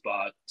us.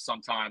 But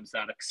sometimes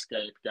that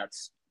escape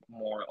gets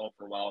more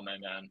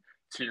overwhelming and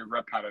too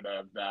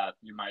repetitive that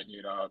you might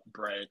need a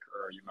break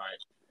or you might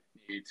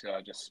need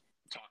to just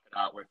talk it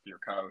out with your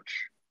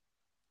coach.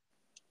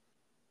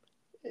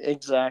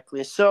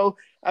 Exactly. So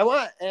I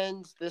want to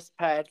end this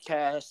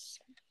podcast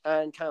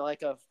on kind of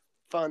like a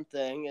fun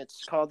thing.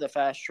 It's called the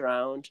fast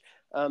round.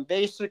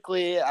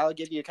 Basically, I'll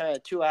give you kind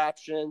of two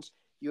options.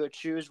 You would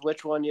choose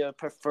which one you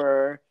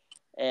prefer.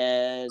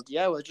 And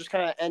yeah, we'll just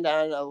kind of end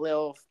on a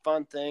little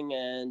fun thing.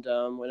 And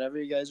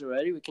whenever you guys are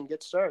ready, we can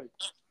get started.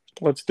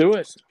 Let's do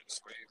it.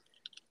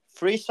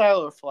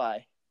 Freestyle or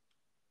fly?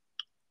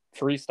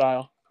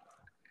 Freestyle.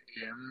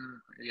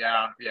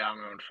 Yeah, I'm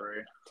going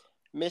free.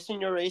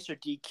 Missing your race or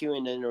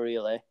DQing in a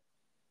relay?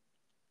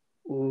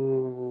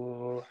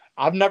 Ooh,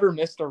 I've never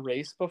missed a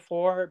race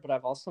before, but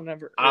I've also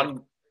never. I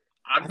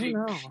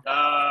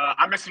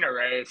I'm missing a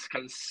race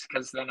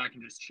because then I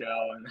can just chill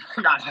and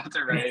not have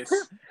to race.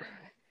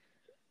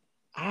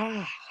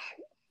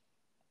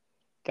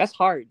 That's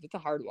hard. That's a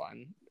hard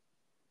one.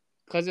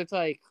 Because it's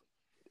like,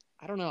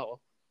 I don't know.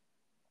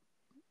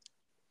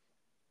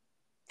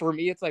 For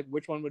me, it's like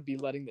which one would be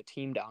letting the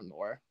team down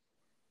more.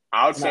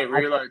 I would say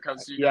relay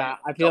because you get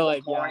I feel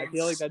like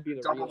points, that'd be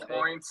the double relay.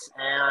 points,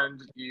 and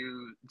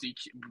you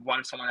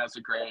when someone has a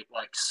great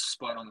like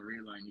split on the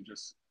relay, and you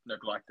just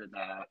neglected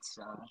that.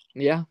 So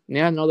yeah,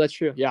 no, that's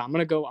true. Yeah, I'm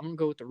gonna go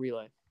with the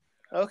relay.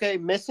 Okay,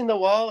 missing the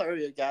wall or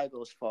your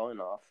goggles falling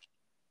off?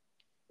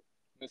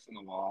 Missing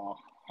the wall,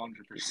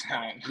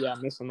 100%. Yeah,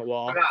 missing the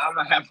wall. I'm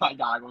gonna have my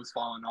goggles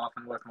falling off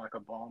and looking like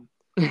a bum.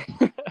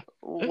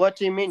 What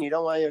do you mean? You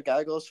don't want your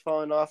goggles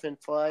falling off and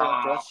fly a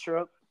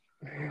breaststroke?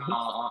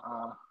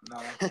 No.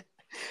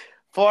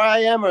 4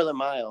 a.m. or the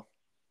mile?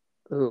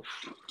 Oof.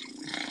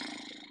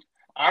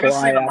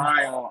 Honestly, the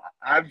mile.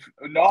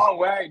 No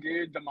way,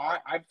 dude.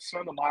 I've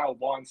swum the mile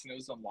once, and it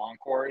was a long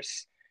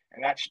course,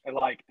 and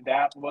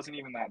that wasn't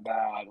even that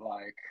bad.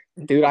 Like,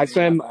 dude, I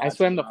swam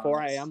the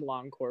 4 a.m.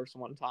 long course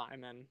one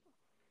time, and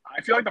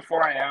I feel like the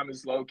 4 a.m.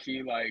 is low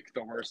key like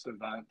the worst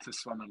event to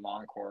swim in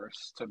long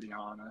course, to be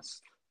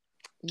honest.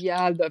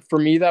 Yeah, for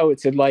me though,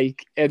 it's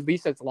like at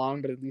least it's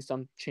long, but at least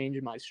I'm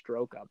changing my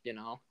stroke up, you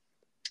know.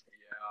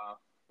 Yeah,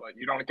 but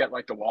you don't get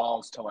like the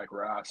walls to like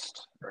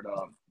rest or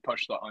to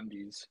push the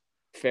undies.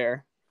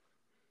 Fair.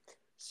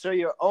 So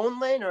your own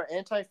lane or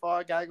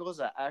anti-fog goggles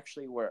that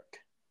actually work?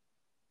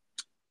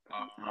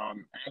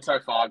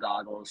 Anti-fog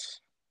goggles.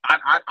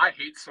 I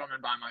hate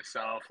swimming by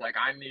myself. Like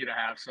I need to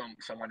have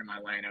someone in my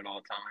lane at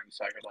all times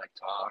so I could like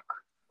talk.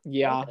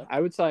 Yeah, okay.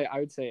 I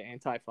would say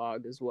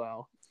anti-fog as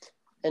well.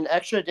 An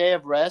extra day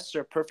of rest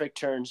or perfect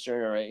turns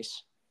during a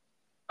race?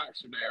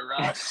 Extra day of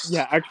rest.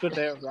 Yeah, extra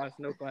day of rest,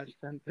 no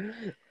question.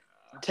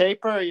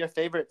 Taper or your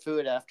favorite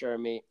food after a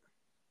meet?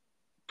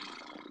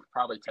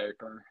 Probably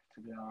taper,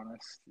 to be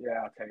honest.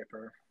 Yeah,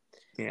 taper.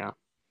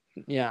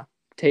 Yeah,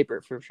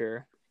 taper for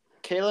sure.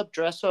 Caleb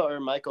Dressel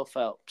or Michael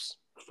Phelps?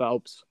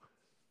 Phelps.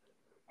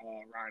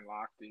 Ryan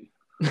Lochte.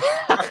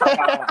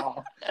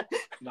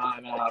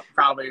 No,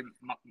 probably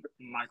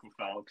Michael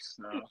Phelps.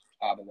 No,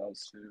 out of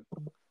those two.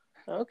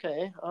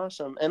 Okay,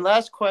 awesome. And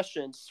last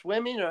question,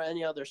 swimming or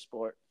any other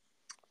sport?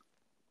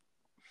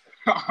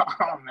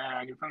 Oh,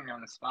 man, you're putting me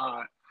on the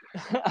spot.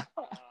 I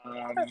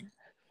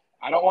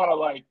don't want to,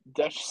 like,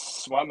 dish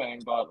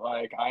swimming, but,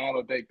 like, I am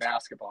a big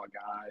basketball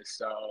guy.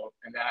 So,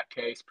 in that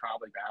case,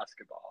 probably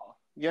basketball.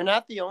 You're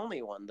not the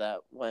only one that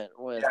went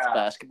with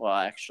basketball,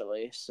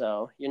 actually.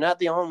 So, you're not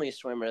the only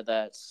swimmer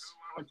that's...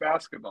 With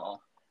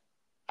basketball.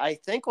 I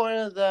think one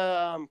of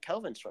the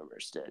Kelvin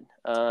swimmers did.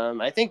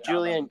 I think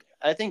Julian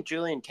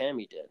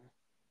Cami did.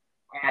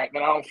 All right,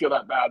 then I don't feel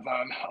that bad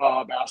then.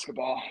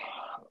 Basketball.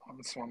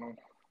 I'm swimming.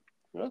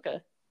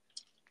 Okay.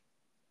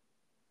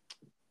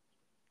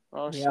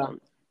 Awesome. Yeah.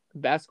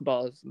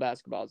 Basketball is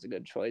a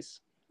good choice.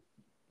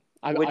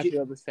 I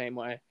feel the same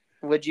way.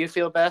 Would you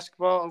feel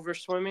basketball over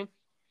swimming?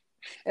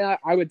 Yeah,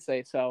 I would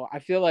say so. I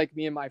feel like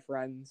me and my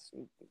friends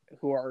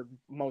who are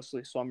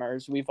mostly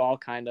swimmers, we've all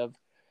kind of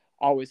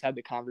always had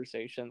the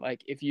conversation.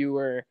 Like, if you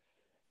were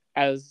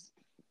as,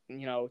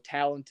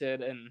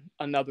 talented in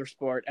another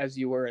sport as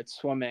you were at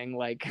swimming,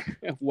 like,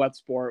 what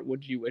sport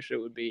would you wish it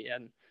would be?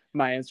 And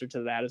my answer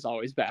to that is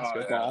always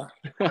basketball.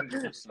 Oh, yeah.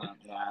 100%.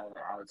 Yeah,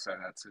 I would say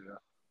that too.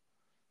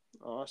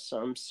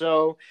 Awesome.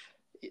 So,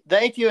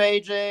 thank you,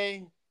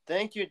 AJ.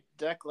 Thank you,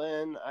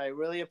 Declan. I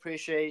really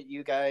appreciate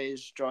you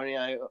guys joining.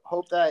 I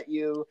hope that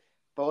you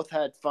both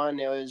had fun.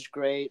 It was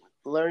great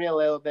learning a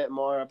little bit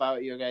more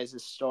about your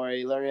guys'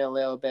 story, learning a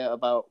little bit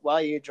about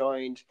why you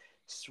joined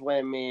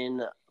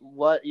swimming,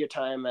 what your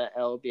time at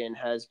Albion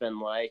has been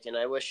like. And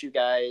I wish you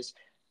guys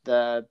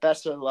the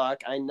best of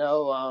luck. I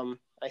know,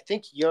 I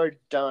think you're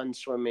done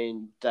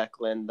swimming,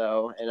 Declan,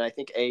 though. And I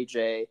think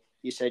AJ,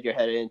 you said you're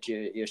headed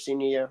into your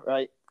senior year,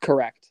 right?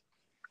 Correct.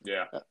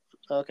 Yeah.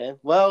 Okay.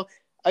 Well,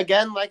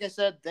 again, like I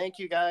said, thank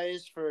you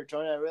guys for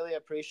joining. I really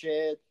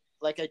appreciate it.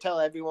 Like I tell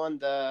everyone,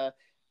 the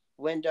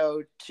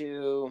window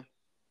to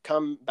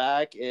come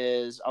back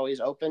is always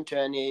open to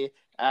any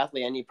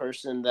athlete, any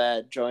person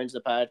that joins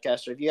the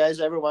podcast. So if you guys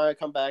ever want to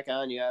come back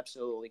on, you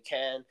absolutely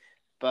can.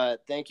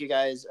 But thank you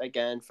guys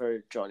again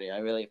for joining. I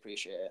really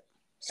appreciate it.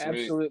 Sweet.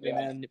 Absolutely,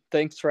 man.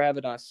 Thanks for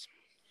having us.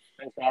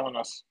 Thanks for having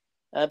us.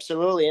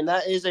 Absolutely. And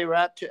that is a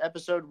wrap to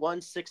episode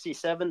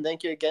 167.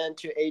 Thank you again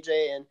to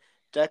AJ and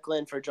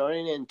Declan for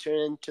joining and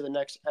tuning in to the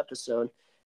next episode.